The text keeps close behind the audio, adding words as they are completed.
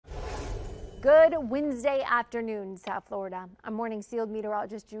Good Wednesday afternoon, South Florida. I'm morning sealed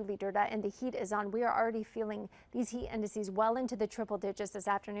meteorologist Julie Durda, and the heat is on. We are already feeling these heat indices well into the triple digits this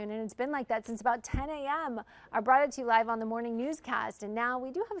afternoon, and it's been like that since about 10 a.m. I brought it to you live on the morning newscast, and now we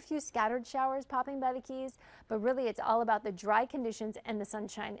do have a few scattered showers popping by the Keys, but really it's all about the dry conditions and the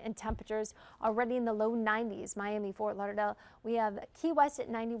sunshine, and temperatures already in the low 90s. Miami, Fort Lauderdale, we have Key West at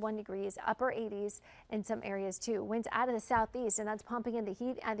 91 degrees, upper 80s in some areas too. Winds out of the southeast, and that's pumping in the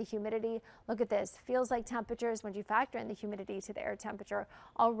heat and the humidity. Look at this. Feels like temperatures, when you factor in the humidity to the air temperature,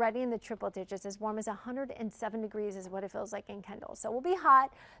 already in the triple digits. As warm as 107 degrees is what it feels like in Kendall. So we'll be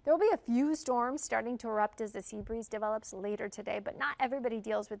hot. There will be a few storms starting to erupt as the sea breeze develops later today, but not everybody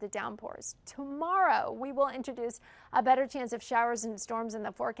deals with the downpours. Tomorrow, we will introduce a better chance of showers and storms in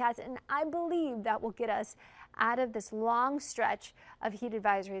the forecast, and I believe that will get us out of this long stretch of heat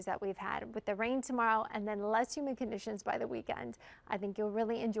advisories that we've had. With the rain tomorrow and then less humid conditions by the weekend, I think you'll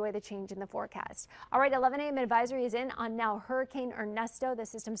really enjoy the change in the forecast. All right, 11 a.m. advisory is in on now Hurricane Ernesto. The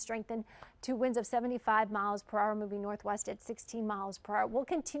system strengthened to winds of 75 miles per hour, moving northwest at 16 miles per hour. We'll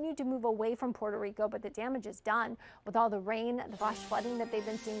continue to move away from Puerto Rico, but the damage is done with all the rain, the flash flooding that they've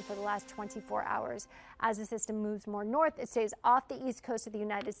been seeing for the last 24 hours. As the system moves more north, it stays off the east coast of the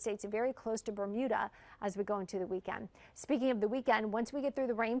United States, very close to Bermuda as we go into the weekend. Speaking of the weekend, once we get through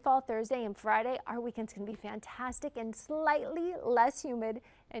the rainfall Thursday and Friday, our weekend's going to be fantastic and slightly less humid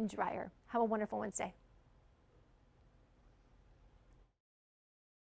and drier. Have a wonderful Wednesday.